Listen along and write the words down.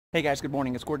Hey guys, good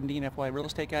morning. It's Gordon Dean, FY Real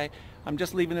Estate Guy. I'm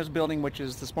just leaving this building, which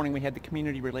is this morning we had the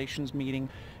community relations meeting,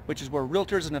 which is where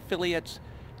realtors and affiliates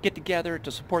get together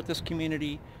to support this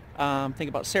community. Think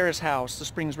about Sarah's House, the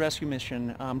Springs Rescue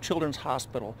Mission, Children's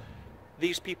Hospital.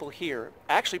 These people here,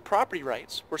 actually property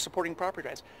rights, we're supporting property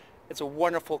rights. It's a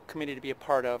wonderful community to be a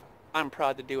part of. I'm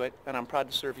proud to do it, and I'm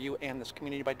proud to serve you and this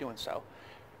community by doing so.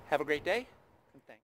 Have a great day, and thanks.